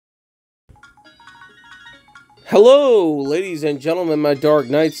Hello, ladies and gentlemen, my Dark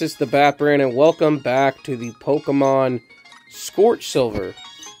Knights. This is the Batbran, and welcome back to the Pokemon Scorched Silver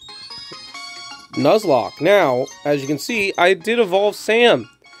Nuzlocke. Now, as you can see, I did evolve Sam.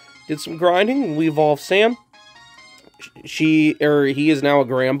 Did some grinding. We evolved Sam. He is now a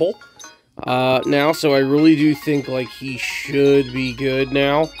Gramble. Now, so I really do think like he should be good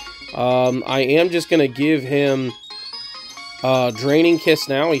now. I am just gonna give him Draining Kiss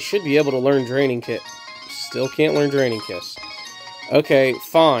now. He should be able to learn Draining Kiss. Still can't learn Draining Kiss. Okay,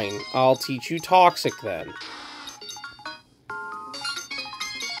 fine. I'll teach you Toxic then.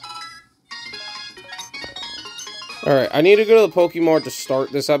 Alright, I need to go to the Pokemon to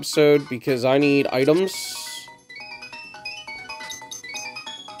start this episode because I need items.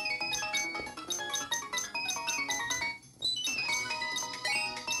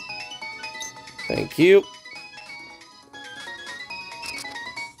 Thank you.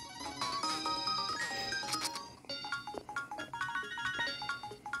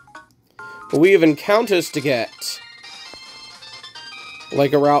 But we have encounters to get.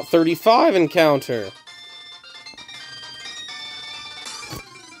 Like a Route 35 encounter.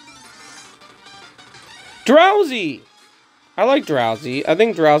 Drowsy! I like Drowsy. I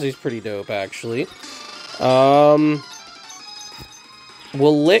think Drowsy's pretty dope, actually. Will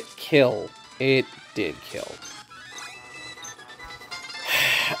it kill? It did kill.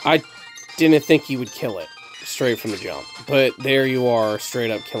 I didn't think he would kill it straight from the jump. But there you are,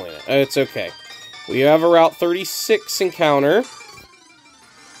 straight up killing it. It's okay. We have a Route 36 encounter.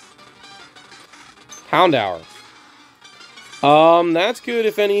 Houndour. That's good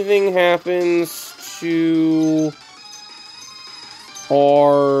if anything happens to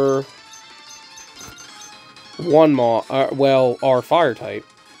our our fire type.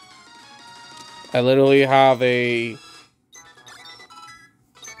 I literally have a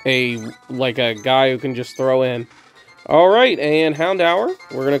guy who can just throw in. Alright, and Houndour,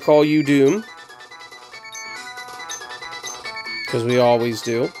 we're gonna call you Doom. Because we always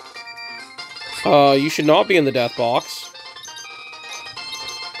do. You should not be in the death box.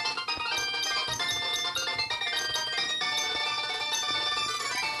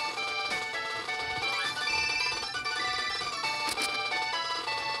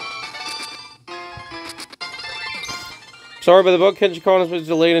 Sorry, but the bug catching contest was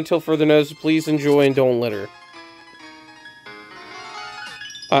delayed until further notice. Please enjoy and don't litter.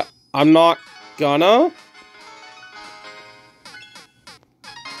 I'm not gonna.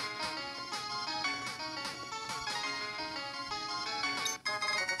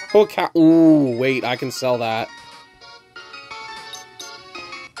 Oh, cow. Ooh, wait, I can sell that.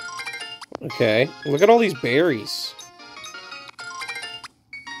 Okay, look at all these berries.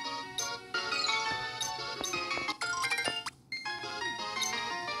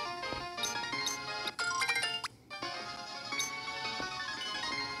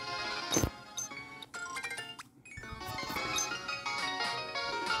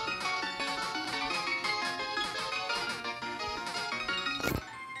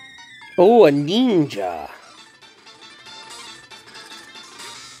 Oh, a ninja.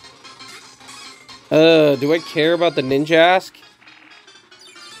 Do I care about the ninja ask?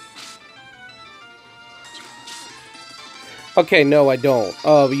 Okay, no, I don't.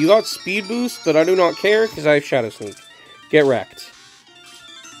 You got speed boost, but I do not care because I have Shadow Sneak. Get wrecked.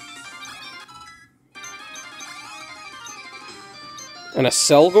 And a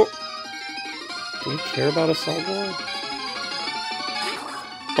Selgor. Do we care about a Selgor?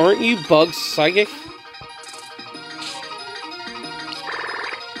 Aren't you Bug Psychic?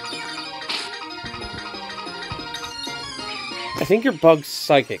 I think you're Bug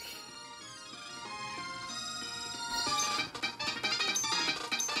Psychic.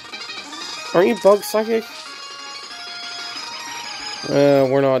 Aren't you Bug Psychic?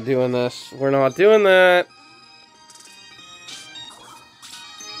 We're not doing this. We're not doing that.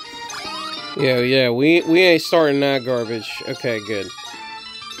 Yeah, we ain't starting that garbage. Okay, good.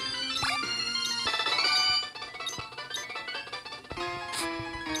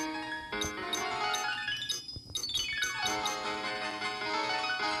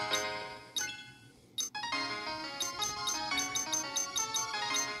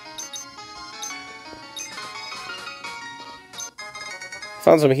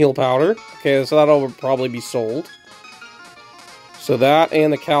 Found some heal powder. Okay, so that'll probably be sold. So that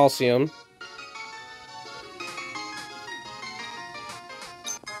and the calcium.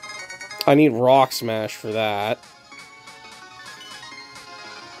 I need Rock Smash for that.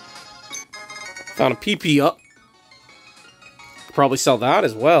 Found a PP up. Could probably sell that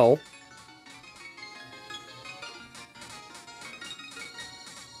as well.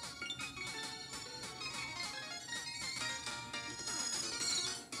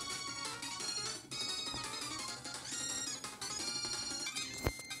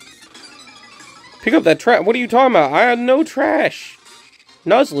 Pick up that trash. What are you talking about? I had no trash.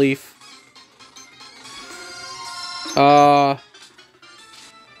 Nuzleaf.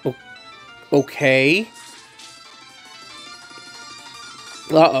 Okay.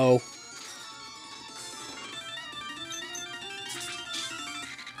 Uh-oh.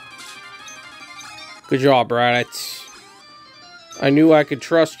 Good job, Brad. I knew I could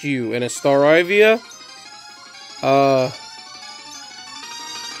trust you. And a Staravia?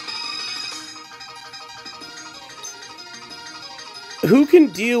 Who can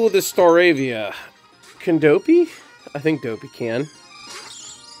deal with a Staravia? Can Dopey? I think Dopey can.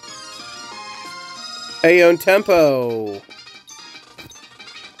 Aeon Tempo.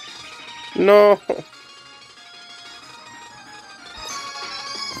 No.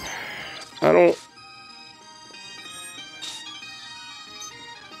 I don't...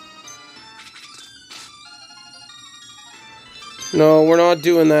 No, we're not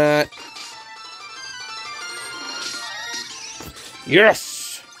doing that.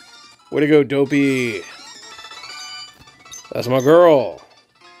 Yes! Way to go, Dopey. That's my girl.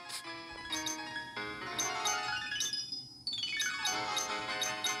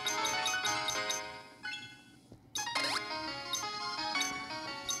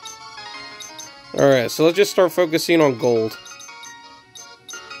 Alright, so let's just start focusing on gold.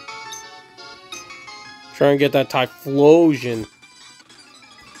 Try and get that Typhlosion.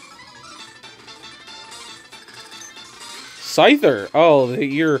 Scyther! Oh,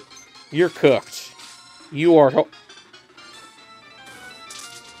 you're cooked. You are...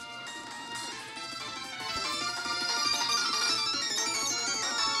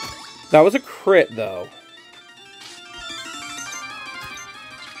 That was a crit, though.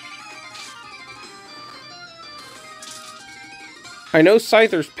 I know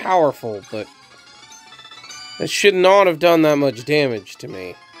Scyther's powerful, but... That should not have done that much damage to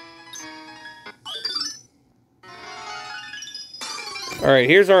me. Alright,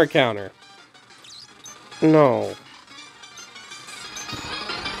 here's our counter. No.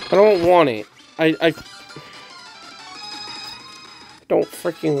 I don't want it. I don't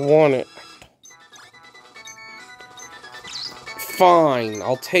freaking want it. Fine,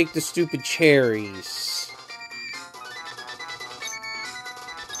 I'll take the stupid cherries.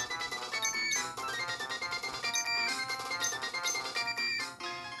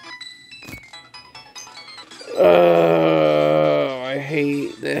 I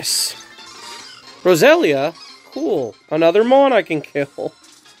hate this. Roselia? Cool. Another Mon I can kill.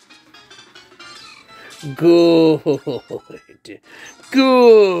 Good.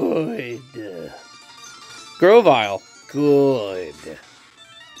 Good. Grovyle. Good.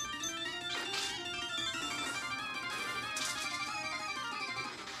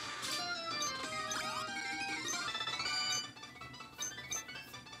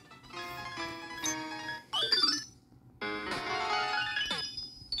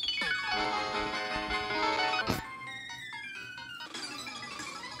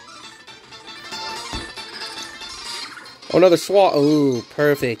 Oh, another swat. Ooh,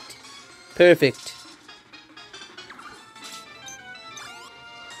 perfect. Perfect.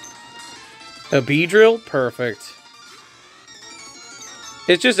 A Beedrill? Perfect.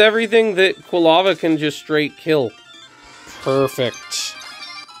 It's just everything that Quilava can just straight kill. Perfect.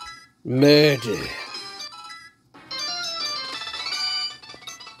 Murder.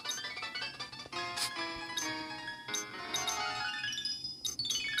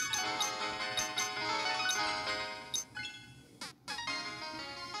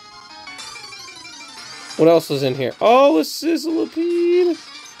 What else is in here? Oh, a Sizzlipede!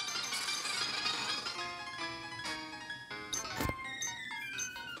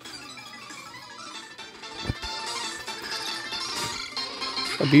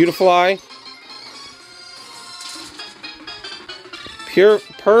 A Beautifly. Pure,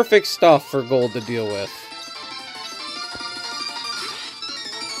 perfect stuff for gold to deal with.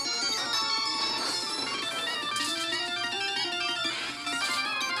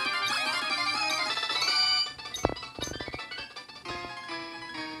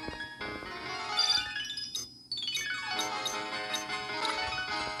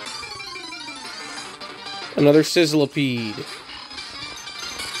 Another Sizzlipede.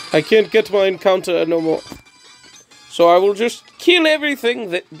 I can't get my encounter no more. So I will just kill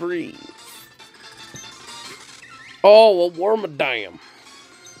everything that breathes. Oh, a Wormadam.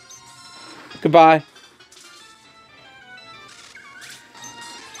 Goodbye.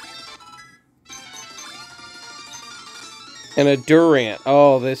 And a Durant.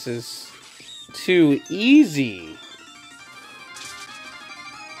 Oh, this is too easy.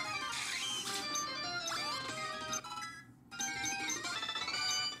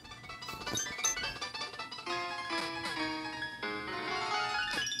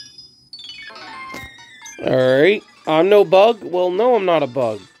 Alright. I'm no bug? Well, no, I'm not a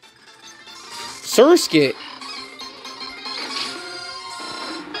bug. Surskit.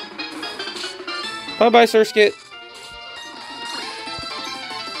 Bye-bye, Surskit.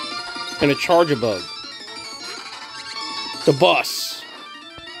 And a Charge-a-Bug. The bus.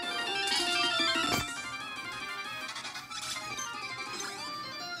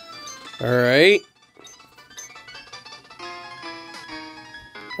 Alright.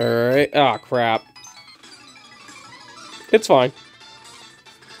 Alright. Ah, crap. It's fine.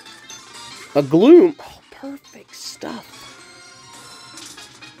 A Gloom. Oh, perfect stuff.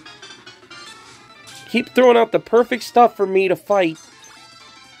 Keep throwing out the perfect stuff for me to fight.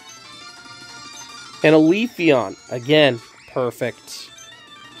 And a Leafeon. Again, perfect.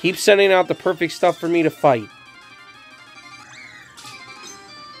 Keep sending out the perfect stuff for me to fight.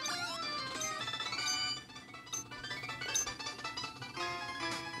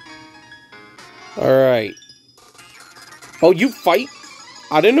 Alright. Oh, you fight?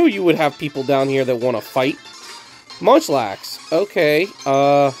 I didn't know you would have people down here that want to fight. Munchlax. Okay.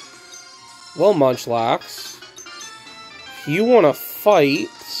 Well, Munchlax. If you want to fight...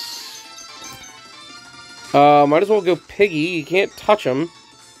 might as well go Piggy. You can't touch him.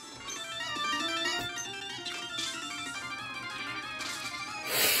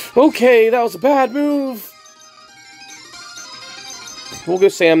 Okay, that was a bad move. We'll go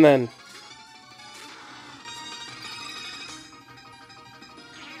Sam then.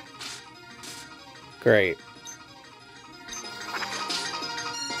 Great.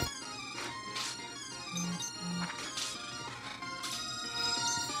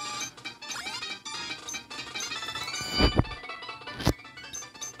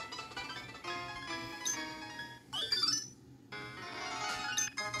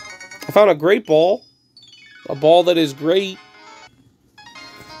 I found a great ball. A ball that is great.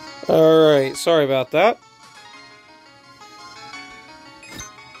 Alright, sorry about that.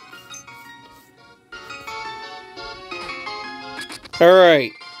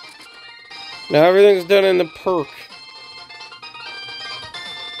 Alright. Now everything's done in the perk.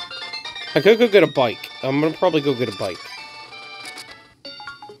 I could go get a bike. I'm gonna probably go get a bike.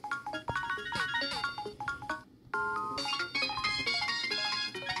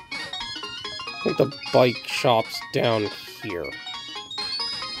 I think the bike shop's down here.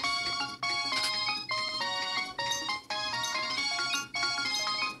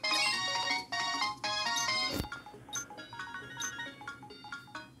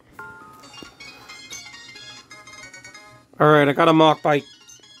 Alright, I got a mock bike.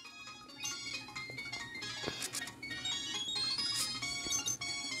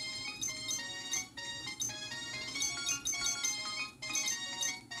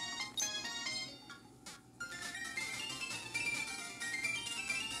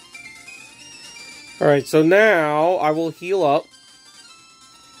 Alright, so now I will heal up.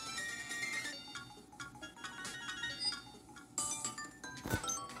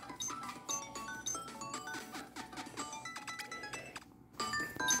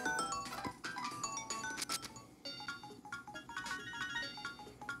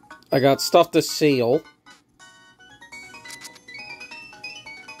 I got stuff to seal.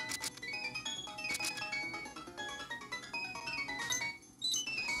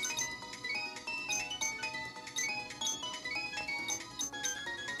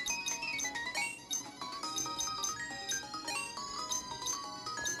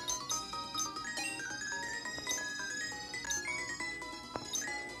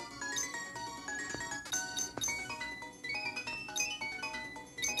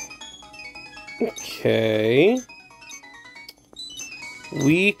 Okay.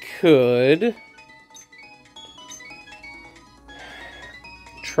 We could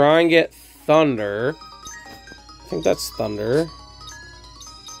try and get Thunder. I think that's Thunder.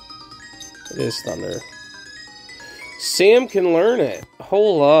 It is Thunder. Sam can learn it.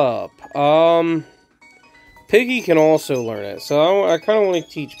 Hold up. Piggy can also learn it. So I kind of want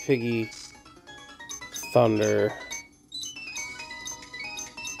to teach Piggy Thunder.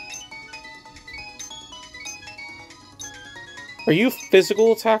 Are you a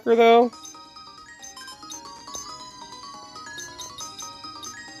physical attacker, though?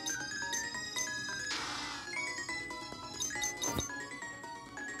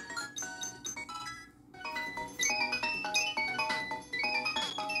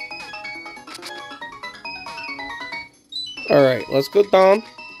 Alright, let's go down.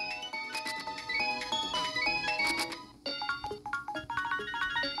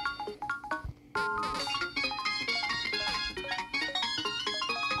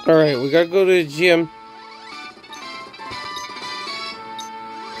 Alright, we gotta go to the gym.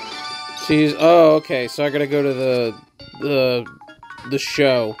 She's... Oh, okay. So I gotta go to the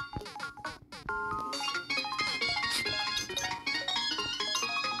show.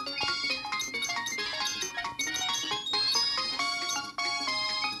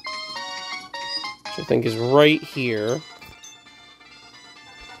 Which I think is right here.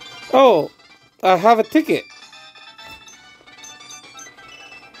 Oh! I have a ticket!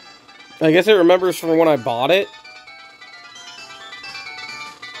 I guess it remembers from when I bought it.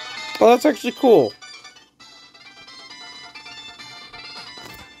 Oh, that's actually cool.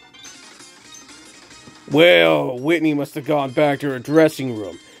 Well, Whitney must have gone back to her dressing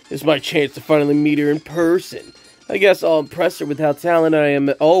room. This is my chance to finally meet her in person. I guess I'll impress her with how talented I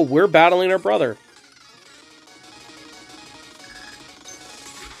am. Oh, we're battling our brother.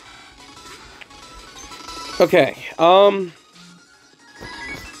 Okay,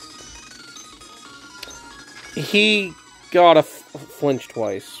 he got a flinch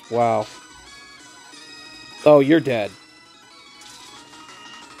twice. Wow. Oh, you're dead.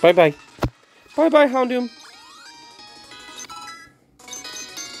 Bye-bye. Bye-bye, Houndoom.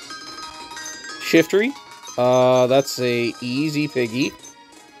 Shiftry. That's a easy piggy.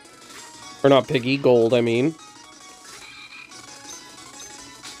 Or not piggy, gold, I mean.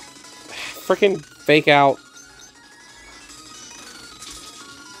 Frickin' fake out.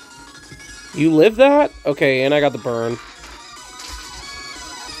 You live that? Okay, and I got the burn.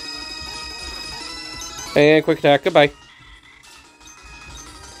 And quick attack, goodbye.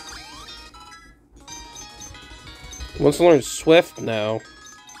 Wants to learn Swift? No.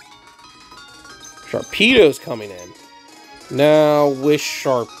 Sharpedo's coming in. Now, with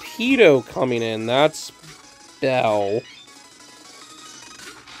Sharpedo coming in, that's Bell.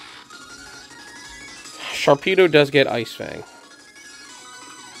 Sharpedo does get Ice Fang.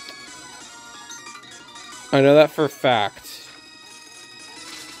 I know that for a fact.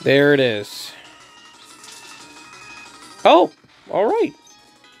 There it is. Oh, alright.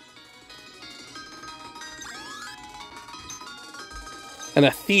 And a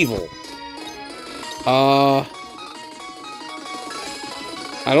Thievul.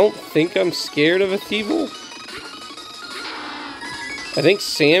 I don't think I'm scared of a Thievul. I think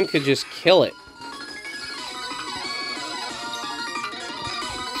Sam could just kill it.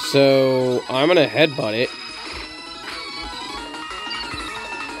 So, I'm gonna headbutt it.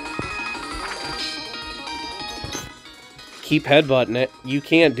 Keep headbutting it. You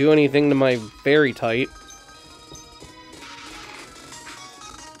can't do anything to my fairy type.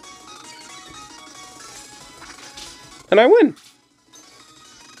 And I win.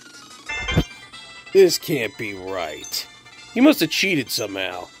 This can't be right. You must have cheated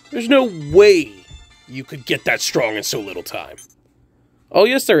somehow. There's no way you could get that strong in so little time. Oh,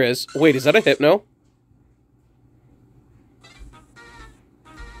 yes, there is. Wait, is that a Hypno?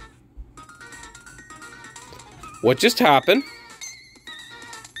 What just happened?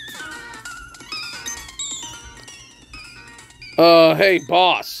 Hey,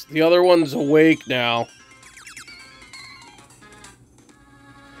 boss. The other one's awake now.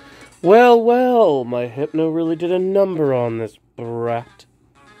 Well, well, my Hypno really did a number on this brat.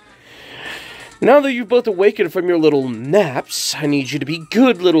 Now that you've both awakened from your little naps, I need you to be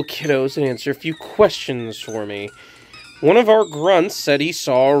good little kiddos and answer a few questions for me. One of our grunts said he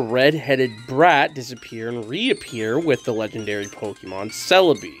saw a red-headed brat disappear and reappear with the legendary Pokemon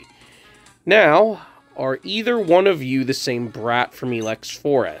Celebi. Now, are either one of you the same brat from Elex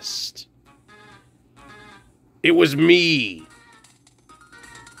Forest? It was me.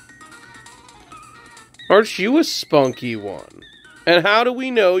 Aren't you a spunky one? And how do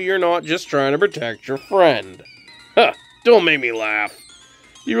we know you're not just trying to protect your friend? Huh, don't make me laugh.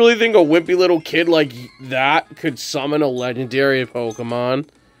 You really think a wimpy little kid like that could summon a legendary Pokemon?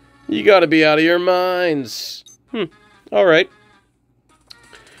 You gotta be out of your minds. Alright.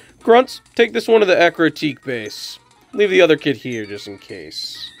 Grunts, take this one to the Ecruteak base. Leave the other kid here just in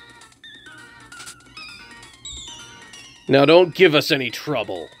case. Now don't give us any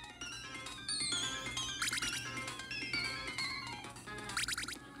trouble.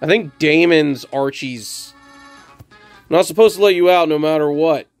 I think Damon's Archie's not supposed to let you out no matter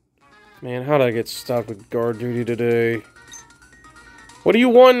what. Man, how did I get stuck with guard duty today? What do you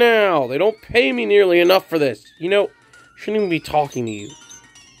want now? They don't pay me nearly enough for this. You know, shouldn't even be talking to you.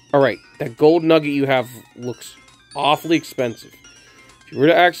 Alright, that gold nugget you have looks awfully expensive. If you were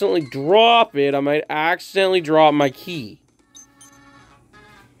to accidentally drop it, I might accidentally drop my key.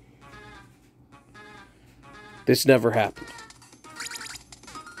 This never happened.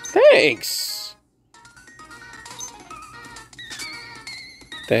 Thanks!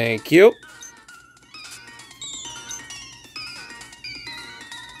 Thank you.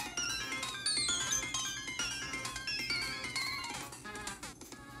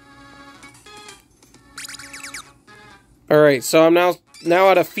 Alright, so I'm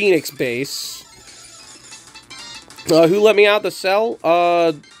now at a Phoenix base. Who let me out the cell?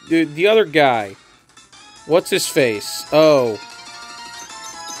 The other guy. What's his face? Oh.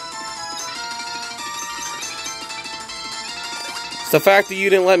 It's the fact that you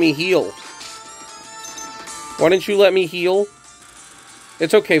didn't let me heal. Why didn't you let me heal?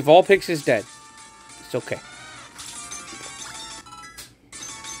 It's okay, Vulpix is dead. It's okay.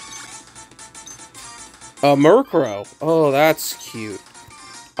 Murkrow. Oh, that's cute.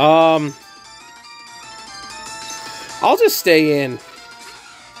 I'll just stay in.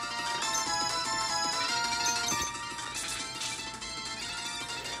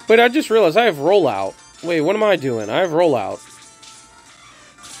 Wait, I just realized I have rollout. Wait, what am I doing? I have rollout.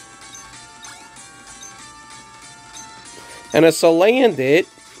 And a Salandit.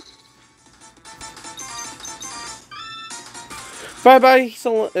 Bye-bye,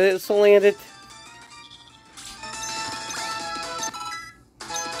 Salandit.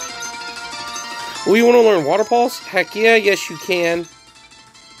 Oh, you want to learn Water Pulse? Heck yeah, yes you can.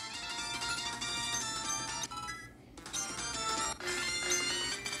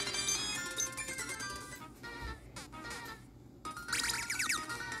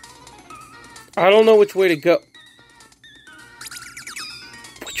 I don't know which way to go.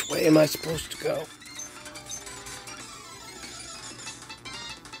 Which way am I supposed to go?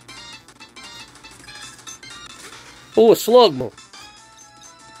 Oh, a Slugma.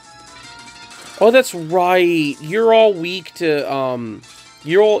 Oh, that's right. You're all weak to,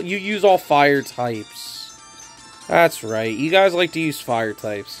 you use all fire types. That's right. You guys like to use fire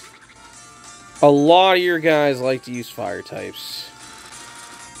types. A lot of your guys like to use fire types.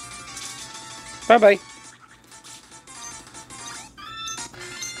 Bye-bye.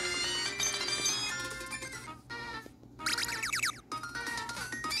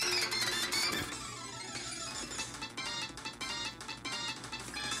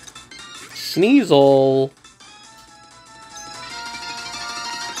 Sneasel.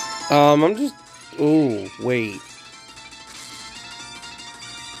 I'm just... Ooh, wait.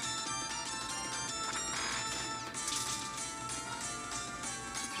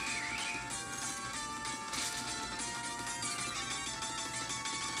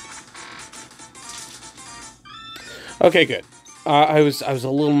 Okay, good. I was a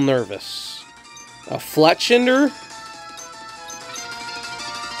little nervous. A Fletchinder?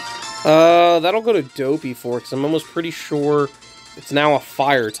 That'll go to Dopey for, because I'm almost pretty sure it's now a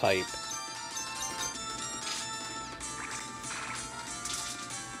fire type.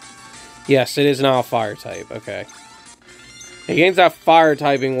 Yes, it is now a fire type. Okay. It gains that fire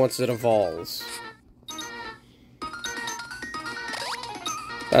typing once it evolves.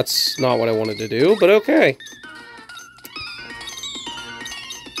 That's not what I wanted to do, but okay.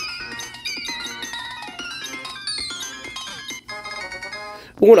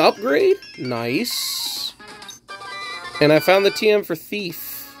 Oh, an upgrade? Nice. And I found the TM for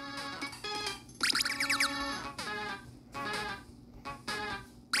Thief.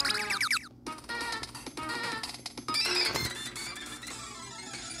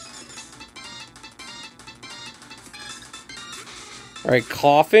 Alright,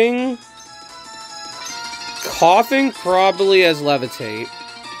 Coughing. Coughing probably has Levitate.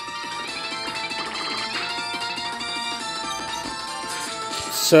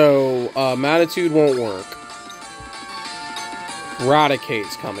 So, Manitude won't work.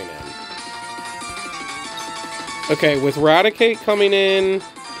 Raticate's coming in. Okay, with Raticate coming in...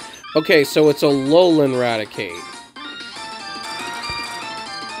 Okay, so it's a Alolan Raticate.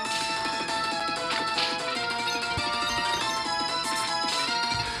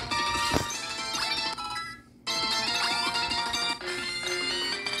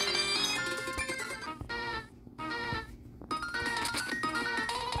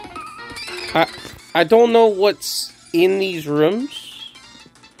 I don't know what's in these rooms,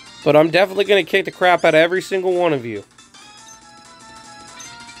 but I'm definitely going to kick the crap out of every single one of you.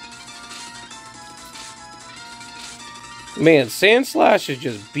 Man, Sandslash is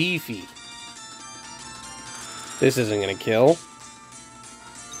just beefy. This isn't going to kill.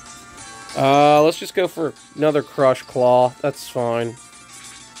 Let's just go for another Crush Claw. That's fine.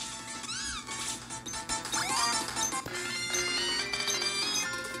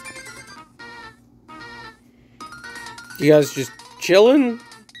 You guys just chilling?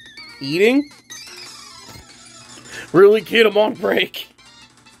 Eating? Really, kid, I'm on break.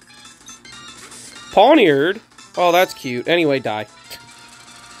 Pawniard? Oh, that's cute. Anyway, die.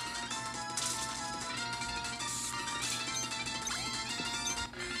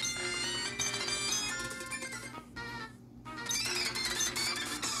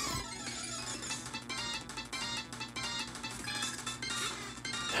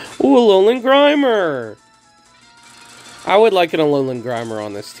 Ooh, Alolan Grimer! I would like an Alolan Grimer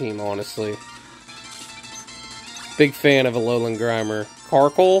on this team, honestly. Big fan of Alolan Grimer.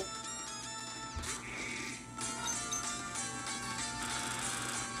 Carkol?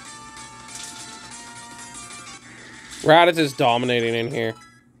 Rattata's dominating in here.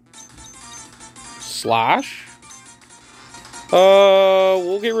 Slash?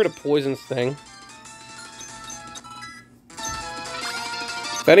 We'll get rid of Poison Sting.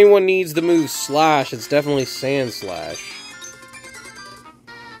 If anyone needs the move Slash, it's definitely Sand Slash.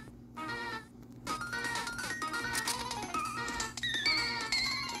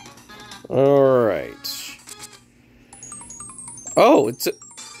 Alright. Oh, it's a...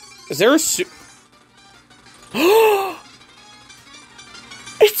 Is there a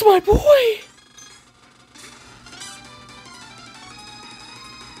It's my boy!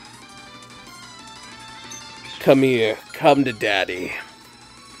 Come here. Come to Daddy.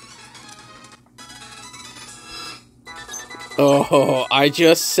 Oh, I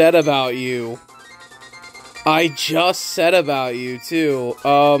just said about you. I just said about you, too.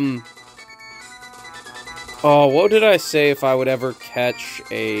 Oh, what did I say if I would ever catch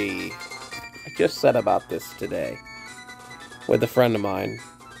a... I just said about this today. With a friend of mine.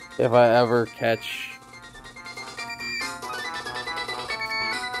 If I ever catch...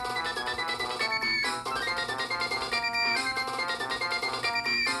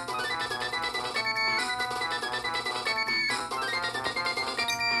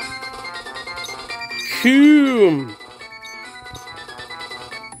 Coom!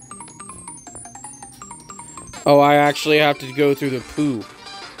 Oh, I actually have to go through the poo.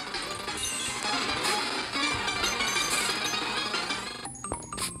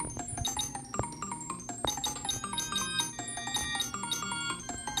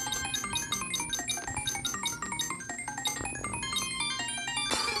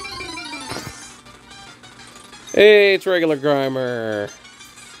 Hey, it's regular Grimer.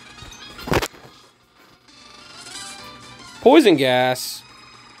 Poison gas.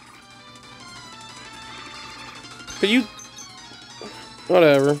 But you...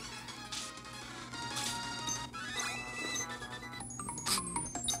 Whatever.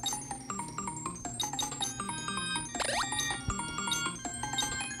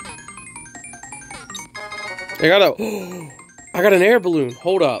 I got a... I got an air balloon.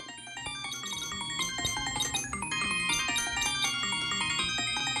 Hold up.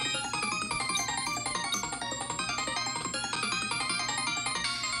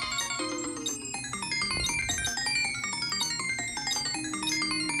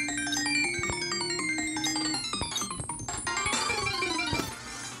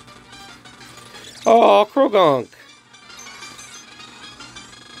 Oh, Krogonk.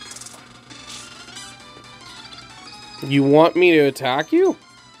 You want me to attack you?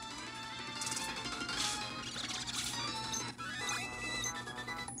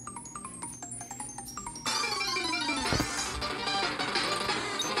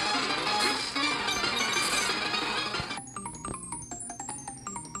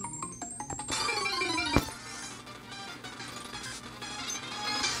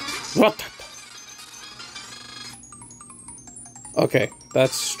 What the... Okay,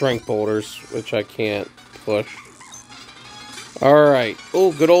 that's strength boulders, which I can't push. Alright.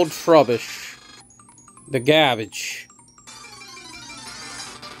 Oh, good old Trubbish. The Gabbage.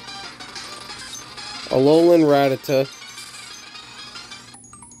 Alolan Rattata.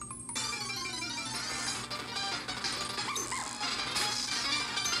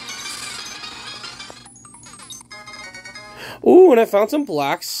 Ooh, and I found some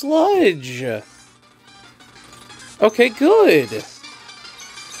black sludge. Okay, good.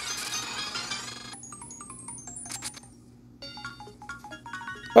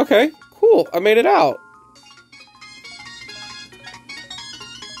 Okay, cool. I made it out.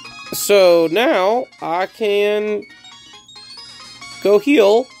 So now I can go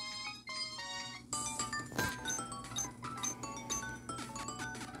heal.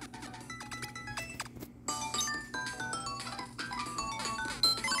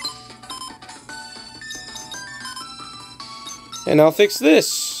 And I'll fix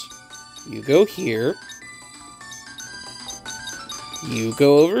this. You go here. You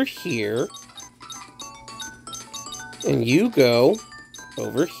go over here. And you go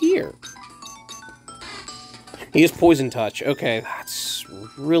over here. He has Poison Touch. Okay, that's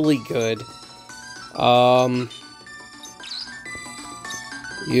really good.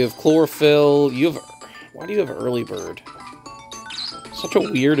 You have Chlorophyll. You have... Why do you have Early Bird? Such a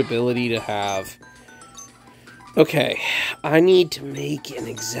weird ability to have. Okay, I need to make an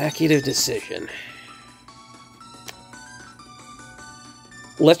executive decision.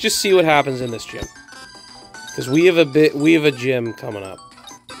 let's just see what happens in this gym. Because we have a gym coming up.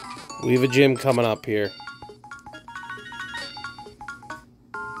 We have a gym coming up here.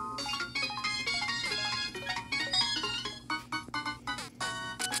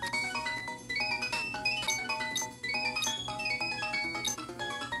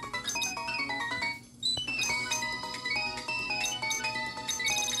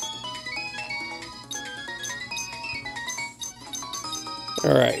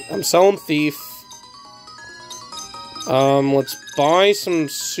 Alright, I'm selling Thief. Let's buy some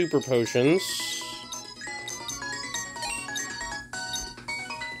super potions.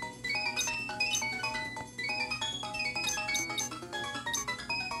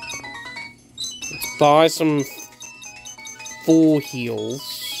 Let's buy some full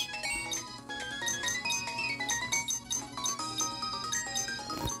heals.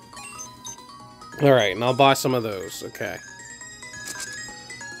 Alright, and I'll buy some of those, okay.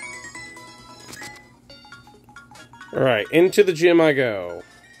 Alright, into the gym I go.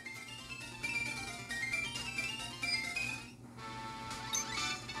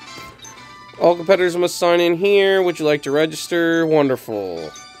 All competitors must sign in here. Would you like to register? Wonderful.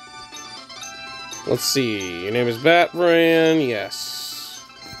 Let's see. Your name is Batbran. Yes.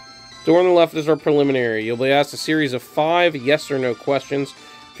 Door on the left is our preliminary. You'll be asked a series of 5 yes or no questions.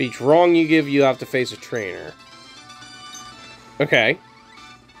 For each wrong you give, you have to face a trainer. Okay.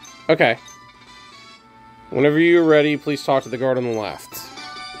 Okay. Whenever you're ready, please talk to the guard on the left.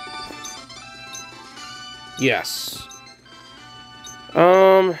 Yes.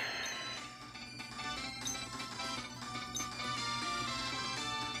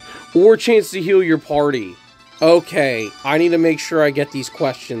 Or chance to heal your party. Okay, I need to make sure I get these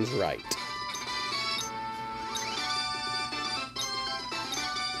questions right.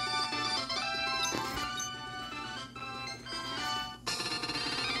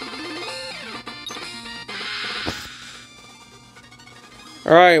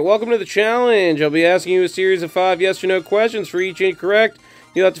 Alright, welcome to the challenge. I'll be asking you a series of 5 yes or no questions. For each incorrect,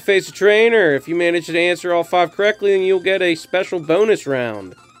 you'll have to face a trainer. If you manage to answer all 5 correctly, then you'll get a special bonus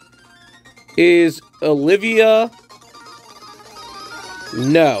round. Is Olivia?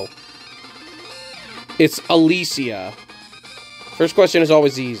 No. It's Alicia. First question is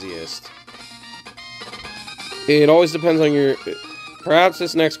always the easiest. It always depends on your... Perhaps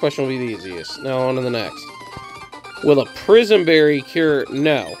this next question will be the easiest. Now on to the next. Will a prison berry cure?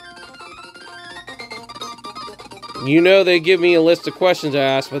 No. You know they give me a list of questions to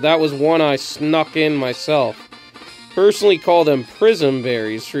ask, but that was one I snuck in myself. Personally called them prison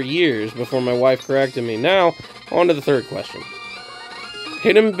berries for years before my wife corrected me. Now, on to the third question.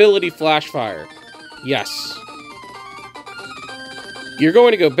 Hidden ability Flashfire. Yes. You're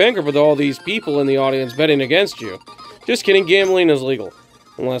going to go bankrupt with all these people in the audience betting against you. Just kidding, gambling is legal.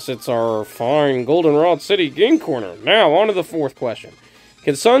 Unless it's our fine Goldenrod City game corner. Now, on to the fourth question.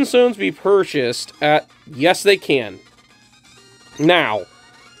 Can sunstones be purchased at... Yes, they can. Now.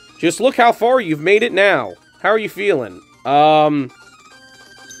 Just look how far you've made it now. How are you feeling? Haha,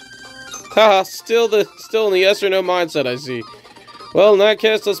 still in the yes or no mindset, I see. Well, in that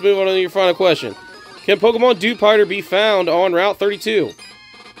case, let's move on to your final question. Can Pokemon Dewpider be found on Route 32?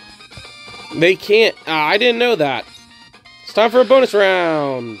 They can't. I didn't know that. It's time for a bonus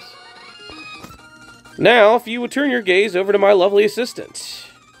round. Now, if you would turn your gaze over to my lovely assistant.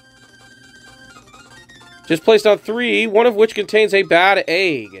 Just placed on 3, one of which contains a bad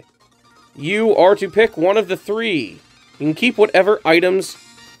egg. You are to pick one of the 3. You can keep whatever items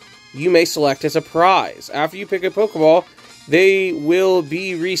you may select as a prize. After you pick a Pokeball, they will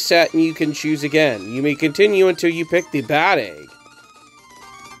be reset and you can choose again. You may continue until you pick the bad egg.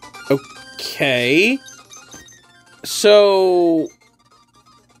 Okay. So...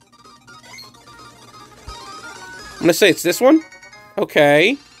 I'm going to say it's this one.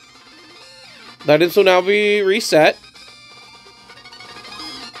 Okay. That is will now be reset.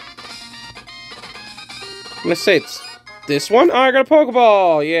 I'm going to say it's this one. Oh, I got a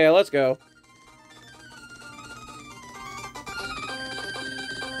Pokeball. Yeah, let's go.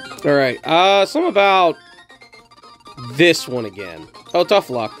 Alright. Something about this one again. Oh, tough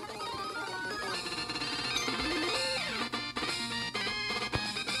luck.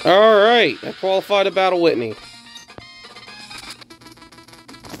 Alright. I qualified to battle Whitney.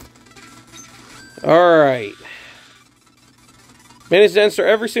 Alright. Managed to answer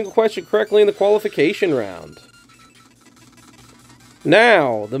every single question correctly in the qualification round.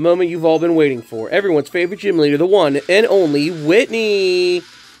 Now, the moment you've all been waiting for. Everyone's favorite gym leader, the one and only Whitney.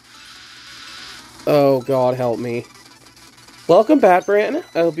 Oh, God, help me. Welcome, Batbran.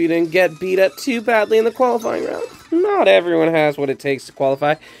 I hope you didn't get beat up too badly in the qualifying round. Not everyone has what it takes to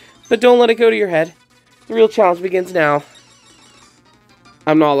qualify, but don't let it go to your head. The real challenge begins now.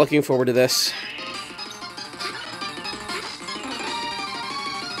 I'm not looking forward to this.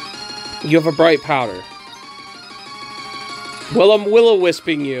 You have a bright powder. Well, I'm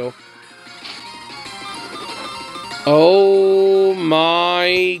will-o-wisping you. Oh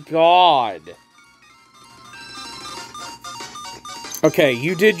my god. Okay,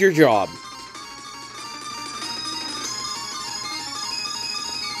 you did your job.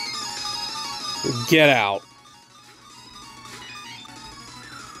 Get out.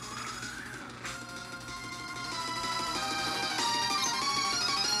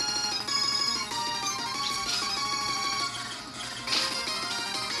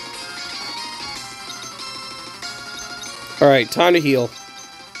 Alright, time to heal.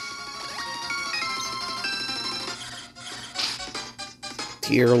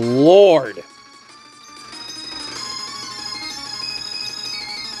 Dear Lord.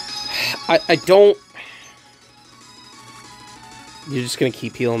 I don't... You're just gonna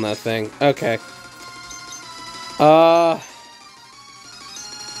keep healing that thing. Okay. I'm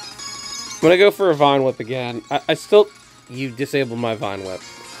gonna go for a Vine Whip again. I still... You disabled my Vine Whip.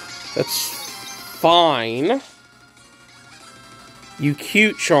 That's fine. You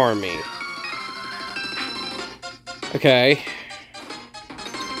cute charm me. Okay.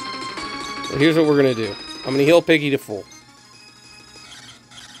 So here's what we're gonna do. I'm gonna heal Piggy to full.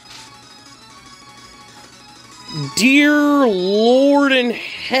 Dear Lord in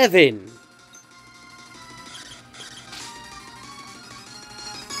heaven.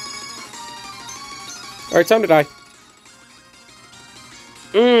 Alright, time to die.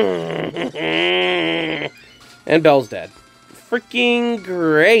 And Belle's dead. Freaking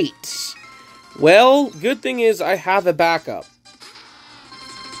great. Well, good thing is I have a backup.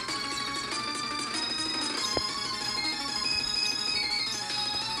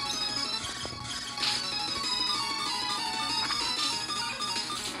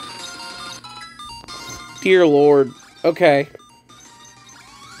 Dear Lord. Okay.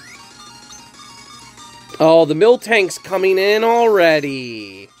 Oh, the Miltank's coming in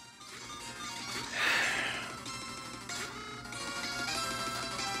already.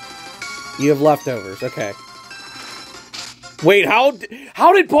 You have leftovers. Okay. Wait, how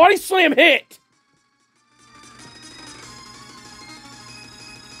did Body Slam hit?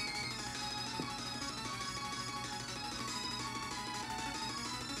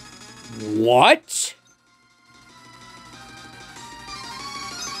 What?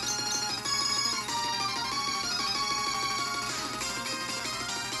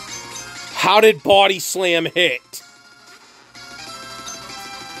 How did Body Slam hit?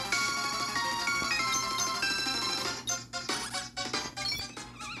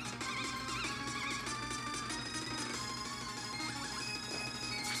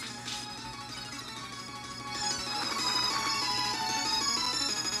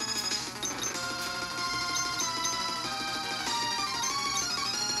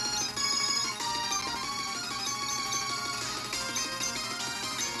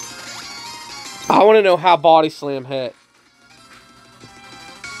 I want to know how Body Slam hit.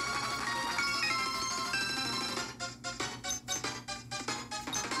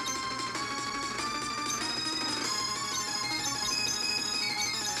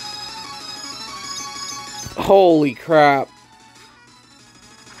 Holy crap.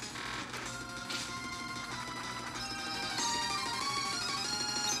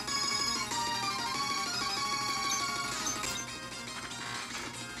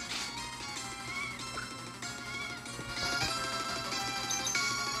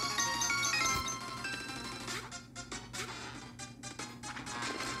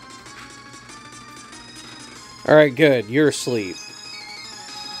 Alright, good. You're asleep.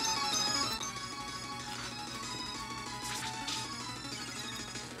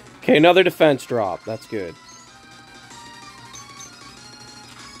 Okay, another defense drop. That's good.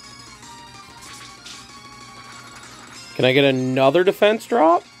 Can I get another defense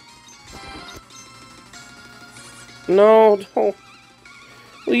drop? No, don't.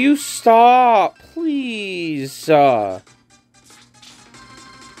 Will you stop, please?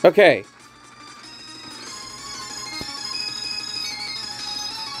 Okay.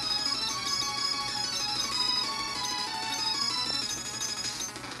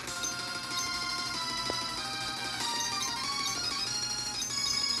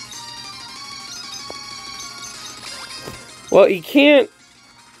 Well, you can't...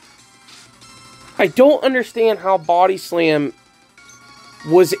 I don't understand how Body Slam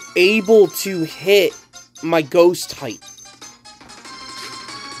was able to hit my Ghost type.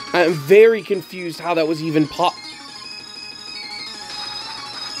 I'm very confused how that was even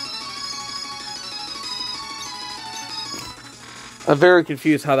I'm very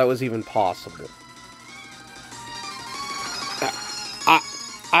confused how that was even possible.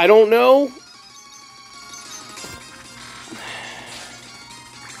 I don't know.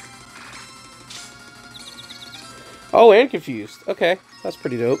 Oh, and confused. Okay, that's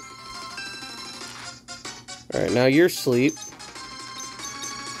pretty dope. Alright, now you're asleep.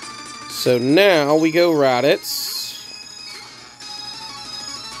 So now we go Raditz.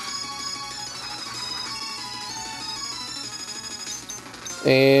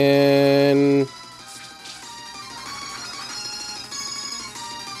 And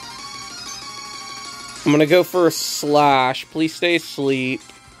I'm gonna go for a Slash. Please stay asleep.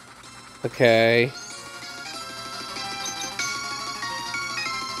 Okay.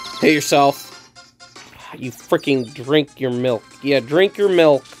 Hit yourself. You freaking drink your milk. Yeah, drink your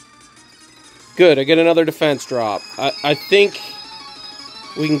milk. Good, I get another defense drop. I think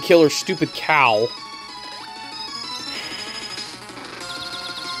we can kill her stupid cow.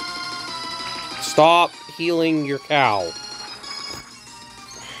 Stop healing your cow.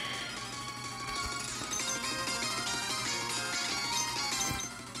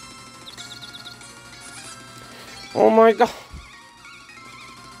 Oh my god.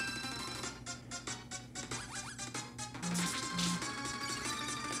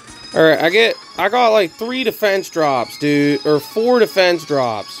 Alright, I got like 3 defense drops, dude. Or 4 defense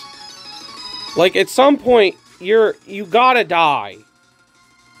drops. Like, at some point, you gotta die.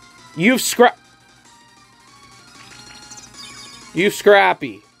 You've Scrappy.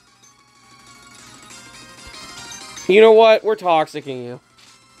 You know what? We're toxicking you.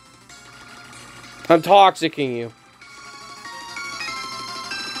 I'm toxicking you.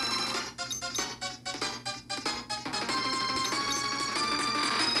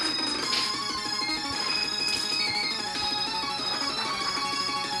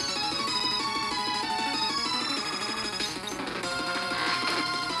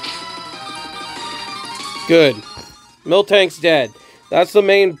 Good. Miltank's dead. That's the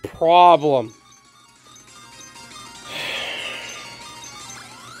main problem.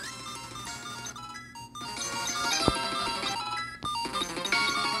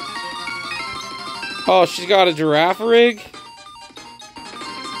 Oh, she's got a giraffe rig?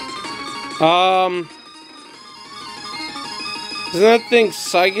 Isn't that thing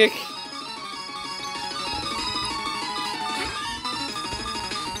psychic?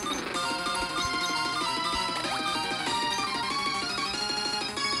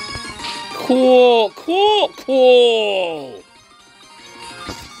 Cool, cool, cool!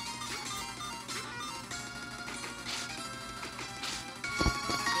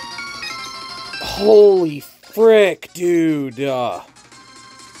 Holy frick, dude.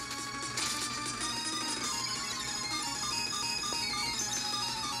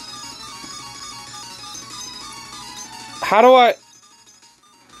 How do I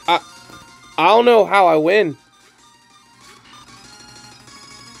don't know how I win.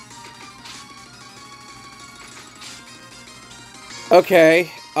 Okay,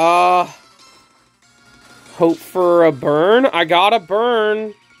 hope for a burn? I got a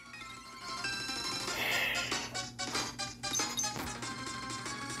burn.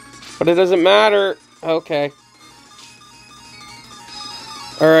 But it doesn't matter. Okay.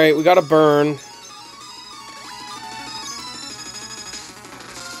 Alright, we got a burn.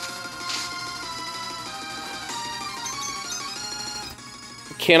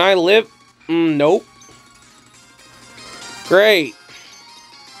 Can I live? Nope. Great.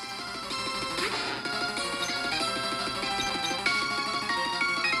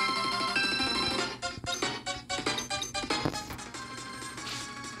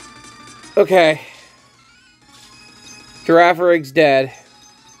 Okay. Giraffe rig's dead.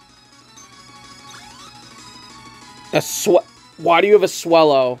 Why do you have a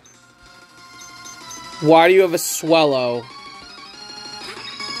Swellow? Why do you have a Swellow?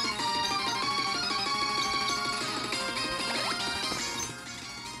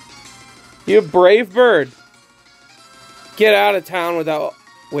 You a brave bird. Get out of town without...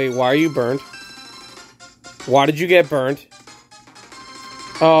 Wait, why are you burned? Why did you get burned?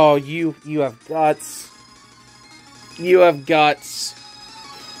 Oh, you have guts. You have guts.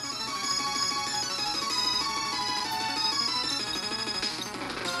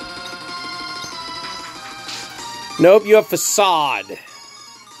 Nope, you have facade.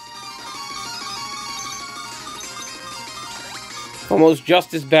 Almost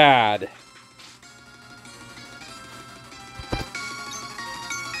just as bad.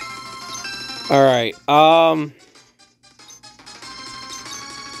 Alright,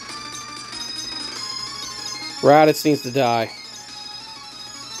 Raditz needs to die.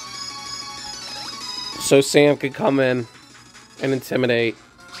 So Sam could come in and intimidate.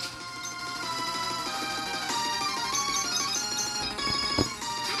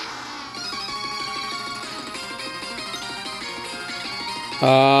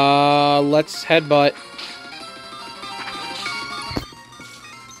 Let's headbutt.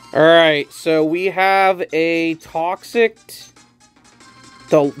 Alright, so we have a toxic...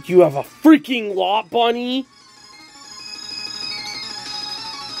 You have a freaking lot bunny?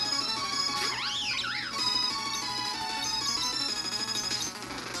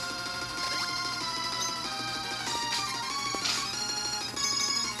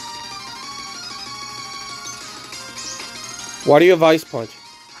 Why do you have Ice Punch?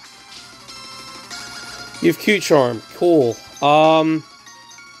 You have Q-Charm. Cool. Well,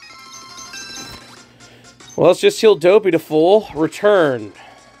 let's just heal Dopey to full. Return.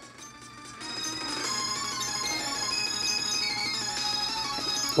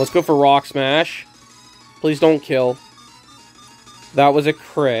 Let's go for Rock Smash. Please don't kill. That was a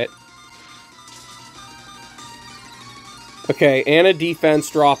crit. Okay, and a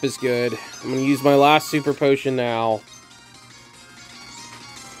defense drop is good. I'm going to use my last Super Potion now.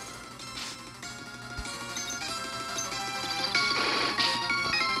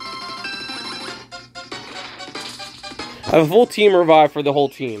 I have a full team revive for the whole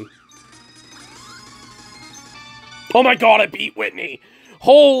team. Oh my god, I beat Whitney!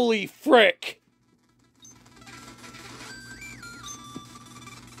 Holy frick!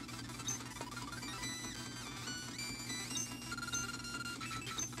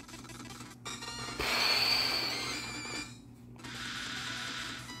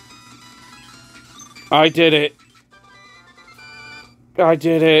 I did it. I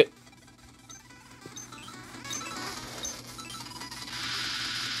did it.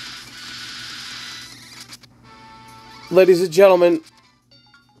 Ladies and gentlemen,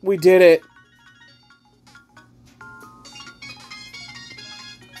 we did it.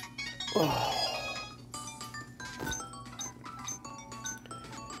 Oh.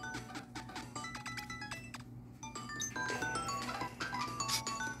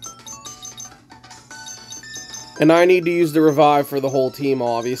 And I need to use the revive for the whole team,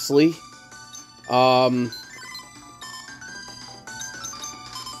 obviously.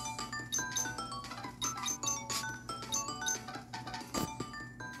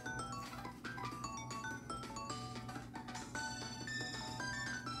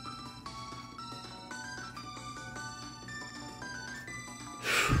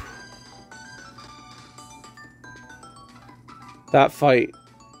 That fight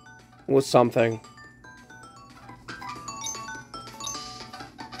was something.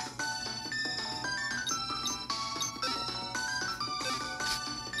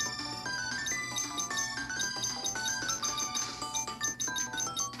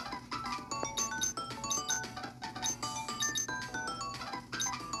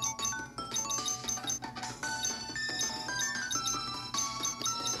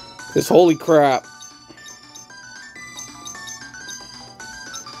 Because holy crap.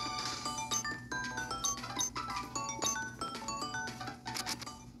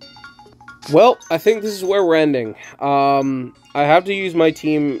 Well, I think this is where we're ending. I have to use my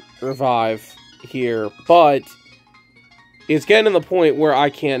team revive here, but it's getting to the point where I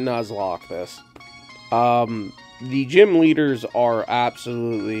can't Nuzlocke this. The gym leaders are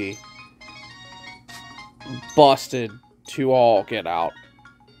absolutely busted to all get out.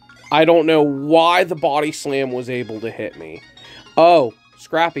 I don't know why the body slam was able to hit me. Oh,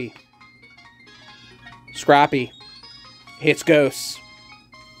 Scrappy. Scrappy hits ghosts.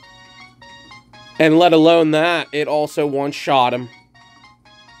 And let alone that, it also one-shot him.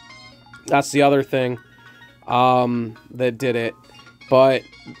 That's the other thing that did it. But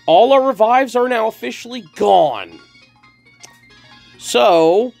all our revives are now officially gone.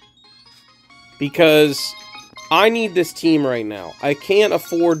 So, because I need this team right now. I can't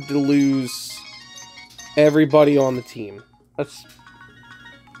afford to lose everybody on the team. That's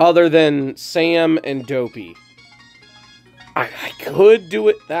other than Sam and Dopey. I could do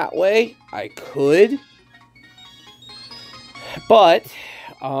it that way. I could. But,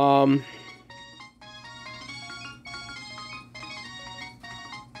 I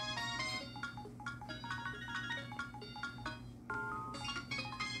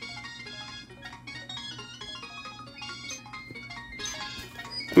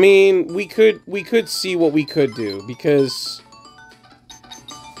mean, we could see what we could do, because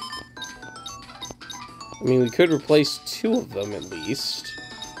I mean, we could replace 2 of them at least.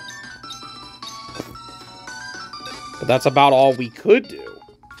 But that's about all we could do.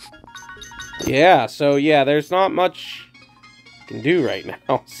 yeah, so yeah, there's not much I can do right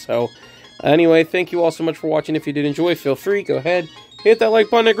now. So anyway, thank you all so much for watching. If you did enjoy, feel free, go ahead, hit that like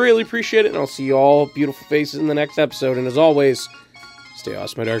button. I greatly appreciate it, and I'll see you all beautiful faces in the next episode. And as always, stay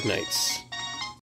awesome, my Dark Knights.